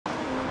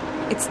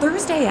It's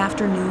Thursday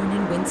afternoon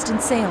in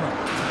Winston-Salem.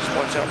 Just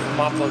watch out for the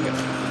mop bucket.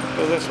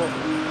 Go this one.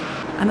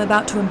 I'm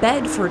about to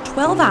embed for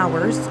 12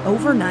 hours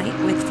overnight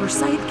with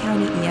Forsyth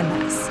County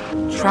EMS,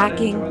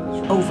 tracking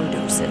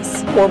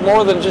overdoses. We're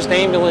more than just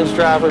ambulance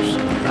drivers.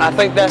 I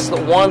think that's the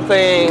one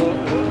thing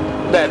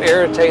that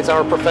irritates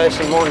our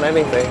profession more than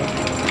anything,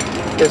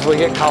 is we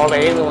get called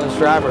ambulance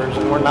drivers,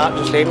 and we're not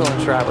just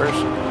ambulance drivers.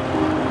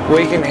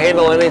 We can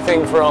handle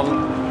anything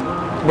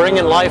from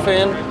bringing life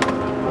in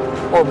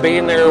or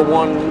being there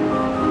when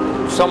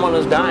someone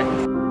is dying.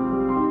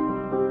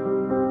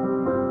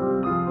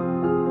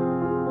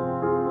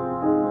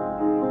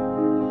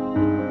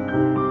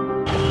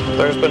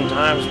 There's been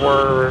times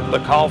where the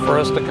call for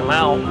us to come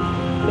out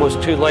was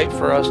too late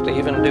for us to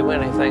even do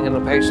anything, and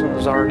the patient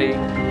has already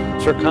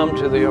succumbed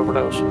to the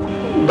overdose.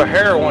 The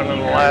heroin in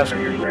the last,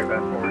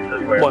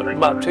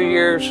 about 2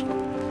 years,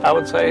 I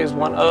would say, has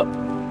went up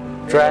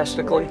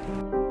drastically.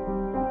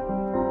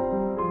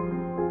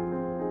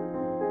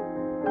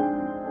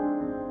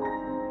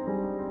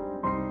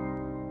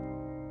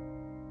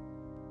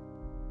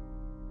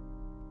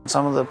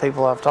 Some of the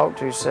people I've talked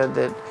to said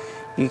that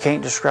you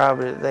can't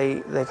describe it.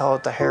 They call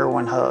it the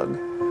heroin hug.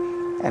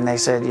 And they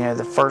said, you know,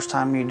 the first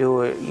time you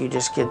do it, you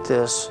just get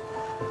this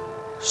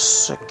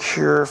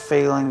secure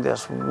feeling,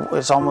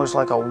 it's almost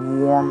like a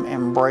warm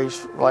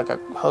embrace, like a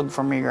hug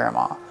from your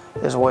grandma,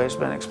 is the way it's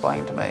been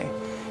explained to me.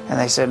 And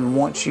they said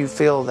once you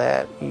feel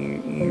that,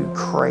 you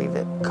crave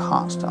it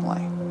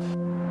constantly.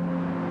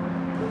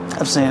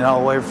 I've seen it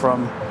all the way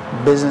from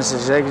business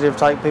executive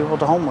type people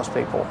to homeless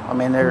people. I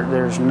mean,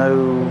 there's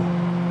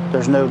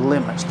no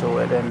limits to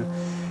it. And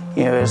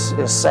you know,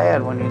 it's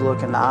sad when you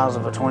look in the eyes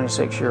of a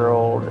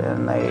 26-year-old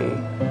and they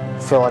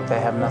feel like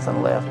they have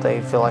nothing left. They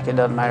feel like it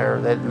doesn't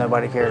matter, that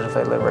nobody cares if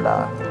they live or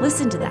die.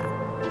 Listen to that.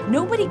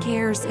 Nobody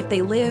cares if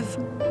they live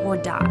or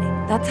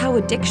die. That's how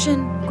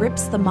addiction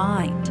grips the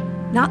mind.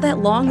 Not that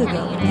long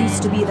ago, it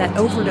used to be that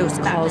overdose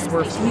calls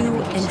were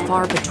few and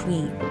far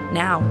between.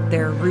 Now,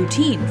 they're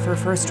routine for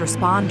first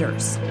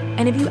responders.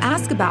 And if you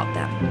ask about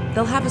them,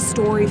 they'll have a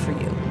story for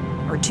you,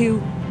 or two,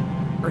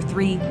 or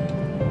three.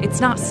 It's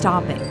not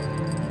stopping.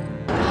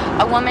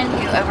 A woman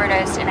who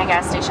overdosed in a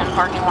gas station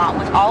parking lot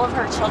with all of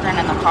her children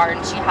in the car,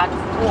 and she had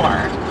 4,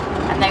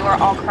 and they were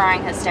all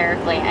crying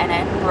hysterically, and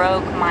it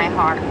broke my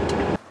heart.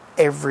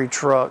 Every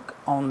truck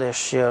on this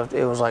shift,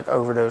 it was like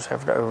overdose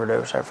after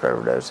overdose after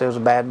overdose. It was a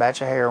bad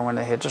batch of heroin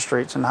that hit the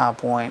streets in High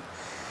Point,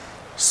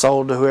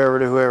 sold to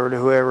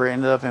whoever,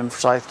 ended up in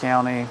Forsyth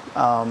County.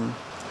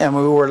 And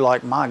we were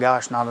like, my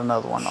gosh, not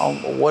another one. Oh,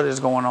 what is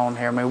going on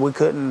here? I mean, we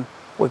couldn't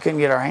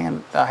get a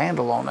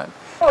handle on it.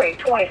 A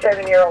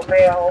 27-year-old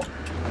male,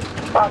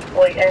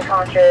 possibly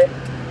unconscious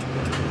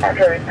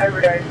after an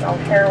overdose on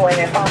heroin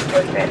and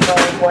possibly fentanyl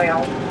as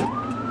well.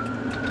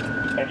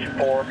 It's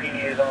 4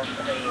 PD is on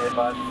scene,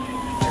 advised.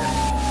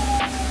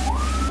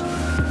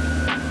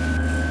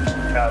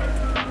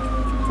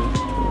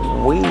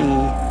 We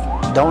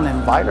don't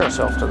invite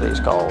ourselves to these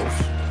calls.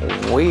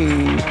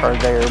 We are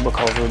there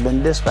because we've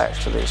been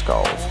dispatched to these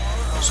calls.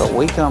 So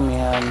we come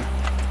in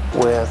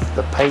with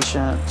the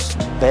patient's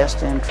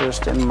best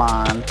interest in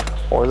mind,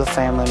 or the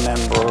family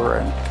member,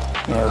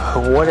 and you know,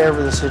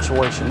 whatever the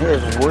situation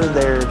is, we're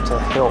there to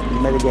help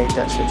mitigate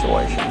that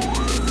situation.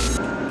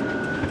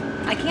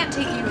 I can't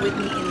take you with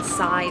me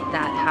inside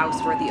that house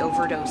where the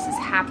overdose is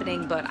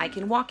happening, but I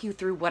can walk you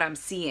through what I'm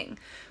seeing.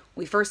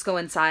 We first go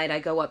inside, I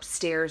go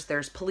upstairs,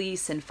 there's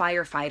police and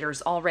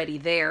firefighters already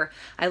there.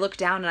 I look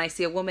down and I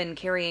see a woman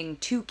carrying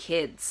 2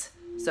 kids.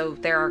 So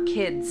there are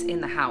kids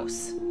in the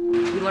house.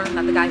 We learned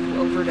that the guy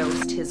who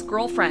overdosed, his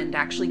girlfriend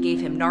actually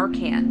gave him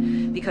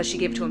Narcan because she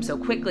gave it to him so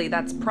quickly.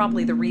 That's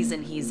probably the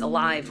reason he's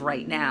alive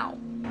right now.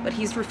 But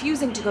he's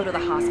refusing to go to the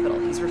hospital.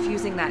 He's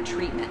refusing that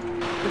treatment.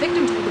 The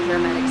victim told the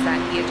paramedics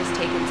that he had just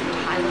taken some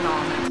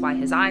Tylenol, and that's why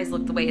his eyes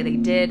looked the way they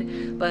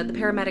did. But the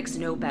paramedics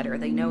know better.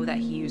 They know that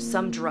he used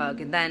some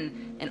drug, and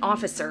then an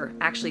officer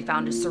actually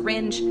found a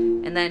syringe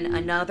and then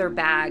another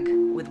bag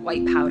with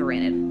white powder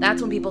in it.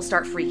 That's when people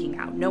start freaking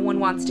out. No one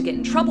wants to get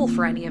in trouble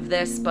for any of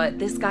this, but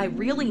this guy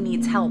really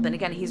needs help, and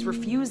again, he's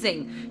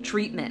refusing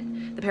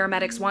treatment. The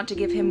paramedics want to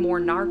give him more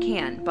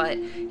Narcan, but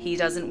he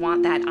doesn't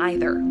want that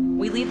either.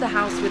 We leave the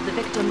house with the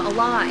victim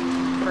alive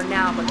for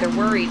now, but they're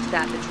worried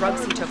that the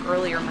drugs he took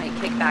earlier might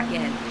kick back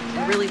in,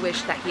 and really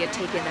wish that he had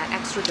taken that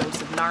extra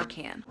dose of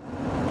Narcan.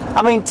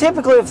 I mean,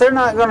 typically if they're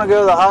not going to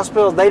go to the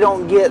hospital, they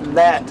don't get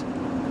that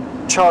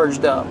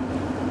charged up.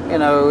 You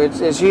know,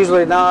 it's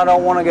usually, no, I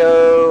don't want to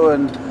go,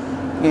 and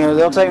you know,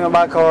 they'll take me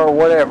by car or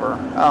whatever.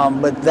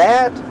 But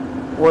that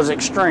was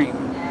extreme.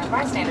 Yeah,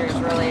 bystanders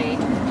really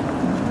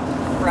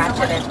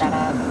ratcheted that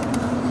up.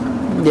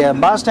 Yeah,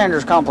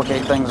 bystanders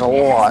complicate things a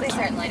lot. They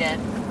certainly did.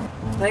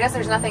 But I guess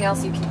there's nothing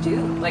else you can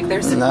do. Like,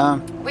 there's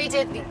no. We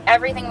did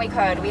everything we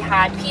could. We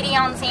had PD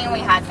on scene. We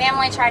had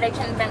family try to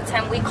convince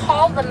him. We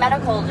called the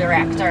medical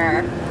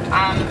director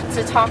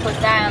to talk with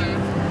them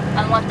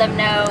and let them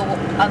know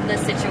of the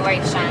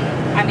situation.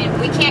 I mean,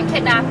 we can't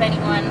kidnap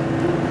anyone.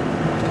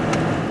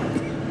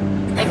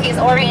 If he's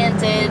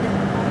oriented,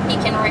 he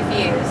can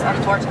refuse,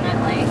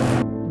 unfortunately.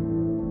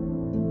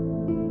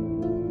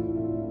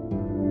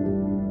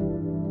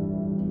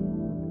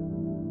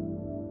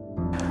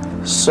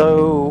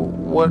 So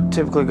what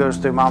typically goes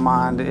through my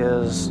mind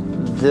is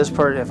this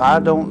person, if I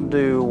don't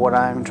do what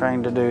I'm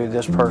trained to do,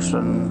 this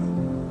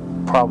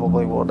person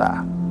probably will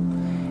die.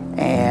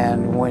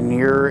 And when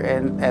you're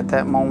at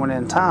that moment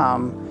in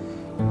time,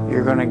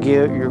 you're going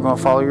to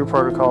follow your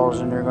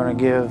protocols and you're going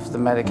to give the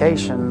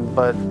medication,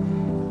 but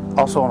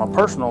also on a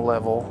personal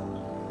level,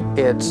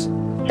 it's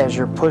as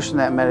you're pushing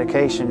that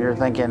medication, you're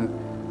thinking,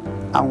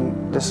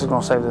 this is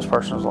going to save this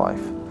person's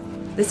life.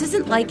 This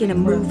isn't like in a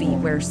movie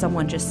where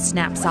someone just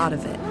snaps out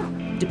of it.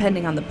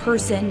 Depending on the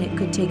person, it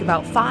could take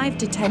about 5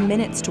 to 10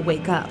 minutes to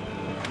wake up.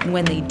 And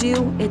when they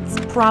do, it's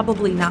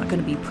probably not going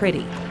to be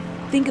pretty.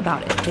 Think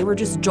about it. They were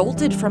just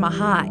jolted from a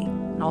high,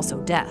 and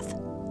also death.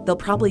 They'll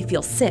probably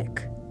feel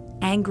sick,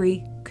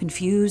 angry,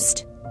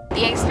 confused.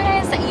 The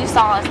experience that you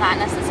saw is not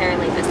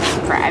necessarily the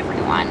same for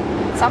everyone.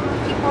 Some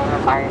people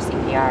require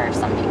CPR,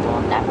 some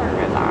people never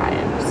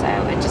revive. So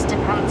it just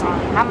depends on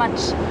how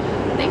much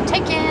they've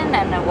taken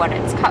and what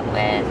it's cut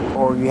with.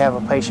 Or you have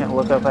a patient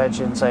look up at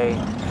you and say,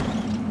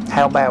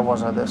 how bad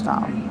was I this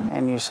time?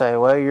 And you say,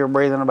 well, you're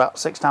breathing about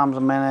 6 times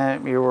a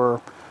minute, you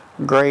were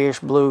grayish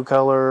blue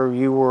color,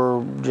 you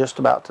were just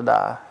about to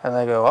die. And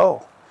they go,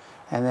 oh.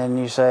 And then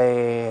you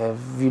say,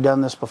 have you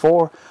done this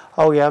before?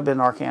 Oh yeah, I've been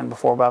Narcan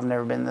before, but I've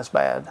never been this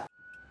bad.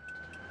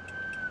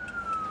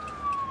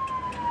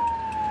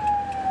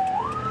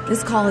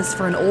 This call is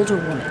for an older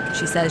woman.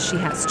 She says she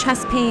has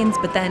chest pains,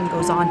 but then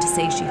goes on to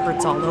say she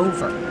hurts all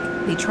over.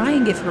 They try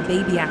and give her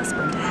baby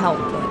aspirin to help,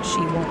 but she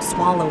won't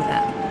swallow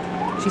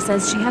them. She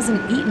says she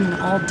hasn't eaten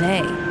all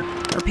day.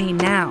 Her pain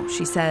now,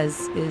 she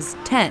says, is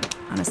 10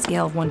 on a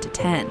scale of 1 to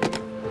 10.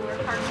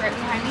 We're parked right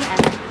behind the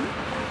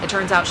end. It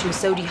turns out she was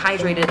so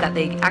dehydrated that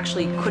they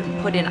actually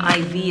couldn't put an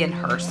IV in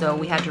her, so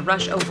we had to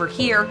rush over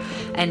here,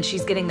 and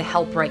she's getting the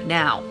help right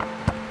now.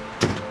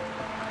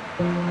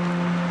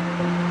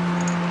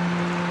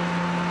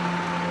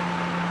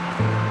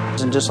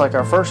 And just like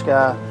our first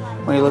guy,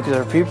 when you look at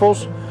her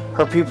pupils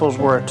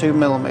were a 2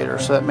 millimeter,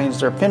 so that means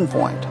they're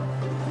pinpoint.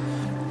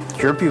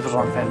 Your pupils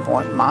aren't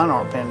pinpoint, mine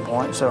aren't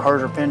pinpoint, so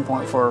hers are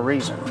pinpoint for a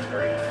reason,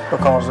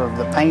 because of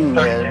the pain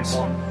meds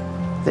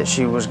that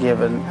she was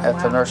given at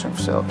the nursing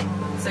facility.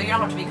 So you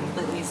don't have to be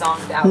completely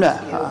zonked out No,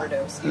 to be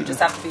overdose. You just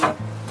have to be...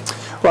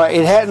 Right,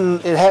 it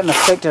hadn't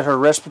affected her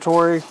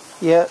respiratory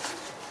yet,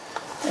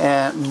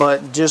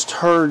 but just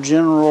her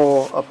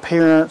general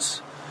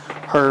appearance,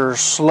 her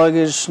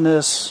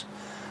sluggishness,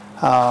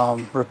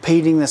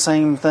 repeating the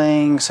same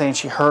thing, saying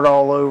she hurt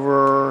all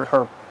over,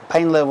 her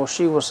pain level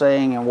she was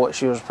saying and what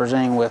she was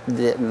presenting with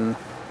didn't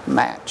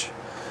match.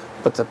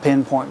 But the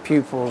pinpoint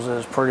pupils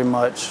is pretty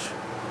much,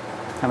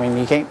 I mean,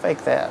 you can't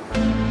fake that.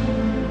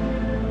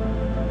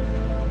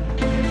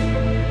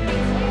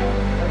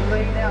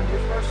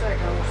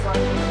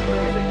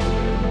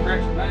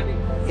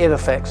 It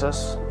affects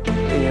us.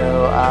 You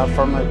know, I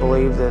firmly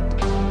believe that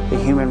the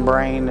human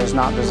brain is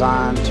not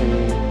designed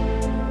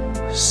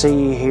to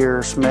see,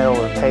 hear, smell,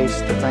 or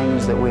taste the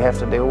things that we have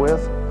to deal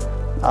with.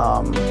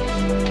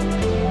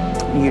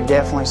 You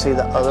definitely see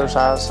the other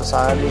side of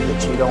society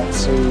that you don't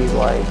see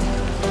like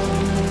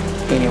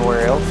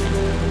anywhere else.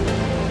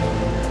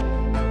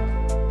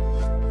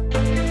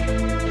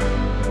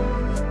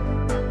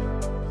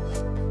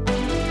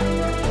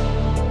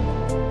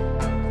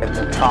 And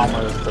the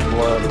traumas, the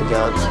blood, the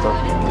guts, the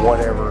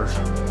whatever's.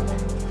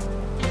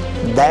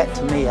 That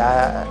to me,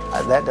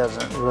 that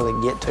doesn't really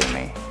get to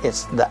me.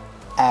 It's the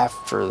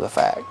after the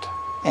fact.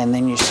 And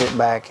then you sit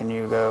back and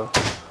you go,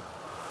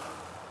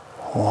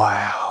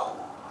 wow.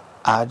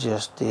 I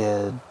just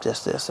did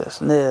this,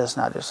 and this,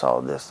 and I just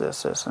saw this,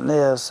 and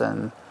this,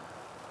 and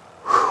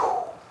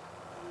whew.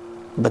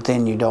 But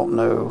then you don't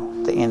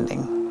know the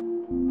ending.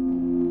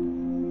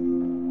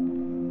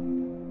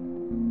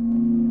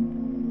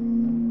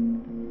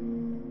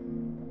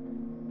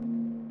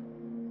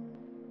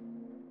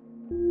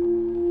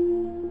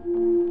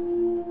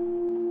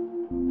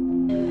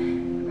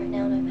 Right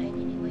now, no pain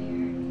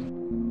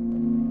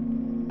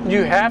anywhere.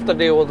 You have to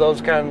deal with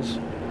those kinds.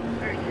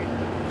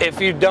 If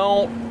you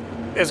don't,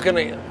 it's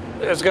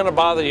gonna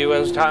bother you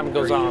as time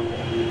goes on.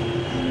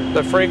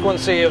 The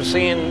frequency of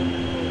seeing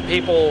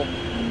people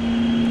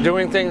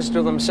doing things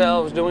to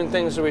themselves, doing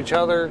things to each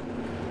other,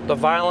 the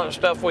violent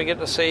stuff we get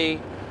to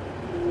see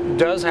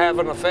does have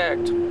an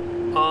effect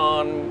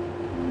on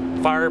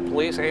fire,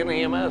 police, and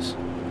EMS.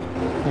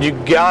 You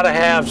gotta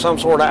have some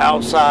sort of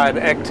outside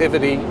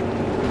activity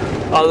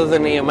other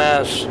than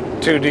EMS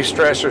to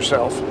de-stress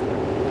yourself.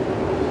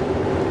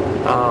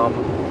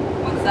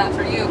 What's that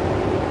for you?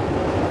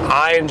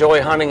 I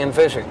enjoy hunting and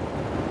fishing,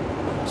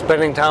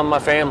 spending time with my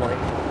family.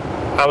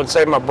 I would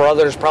say my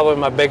brother's probably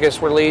my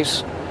biggest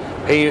release.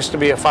 He used to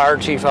be a fire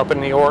chief up in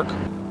New York.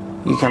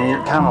 You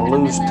can kind of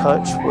lose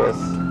touch with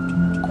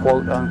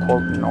quote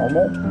unquote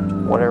normal,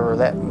 whatever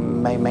that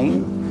may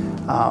mean.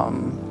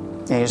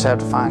 You just have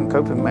to find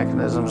coping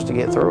mechanisms to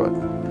get through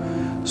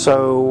it.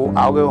 So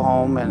I'll go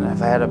home, and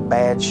if I had a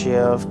bad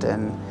shift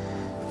and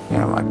You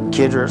know, my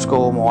kids are at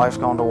school, my wife's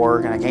gone to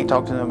work, and I can't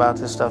talk to them about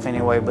this stuff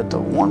anyway, but the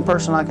one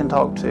person I can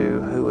talk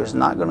to who is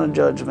not going to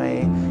judge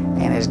me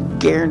and is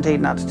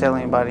guaranteed not to tell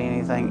anybody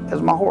anything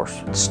is my horse.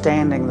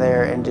 Standing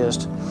there and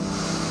just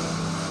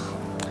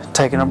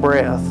taking a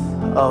breath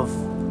of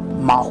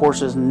my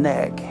horse's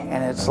neck,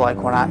 and it's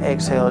like when I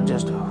exhale, it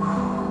just, and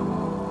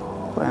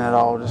it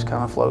all just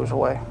kind of flows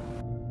away.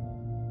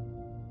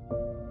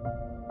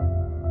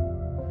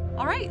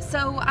 All right,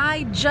 so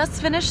I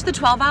just finished the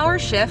 12-hour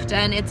shift,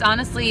 and it's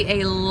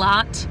honestly a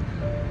lot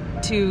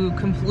to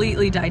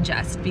completely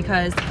digest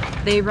because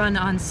they run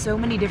on so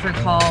many different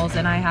calls,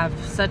 and I have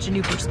such a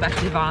new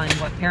perspective on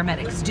what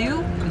paramedics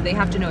do. They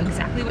have to know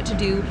exactly what to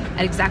do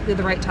at exactly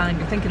the right time.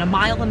 You're thinking a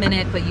mile a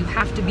minute, but you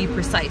have to be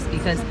precise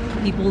because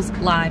people's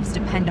lives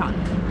depend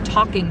on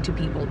talking to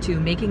people, to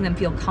making them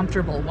feel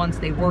comfortable once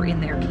they were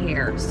in their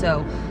care.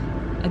 So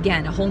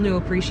again, a whole new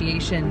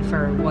appreciation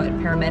for what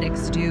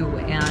paramedics do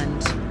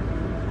and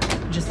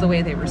just the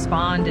way they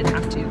respond, and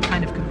have to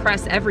kind of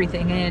compress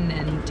everything in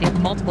and take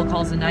multiple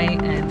calls a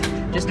night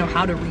and just know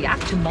how to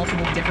react to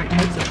multiple different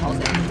types of calls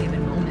at any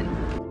given moment.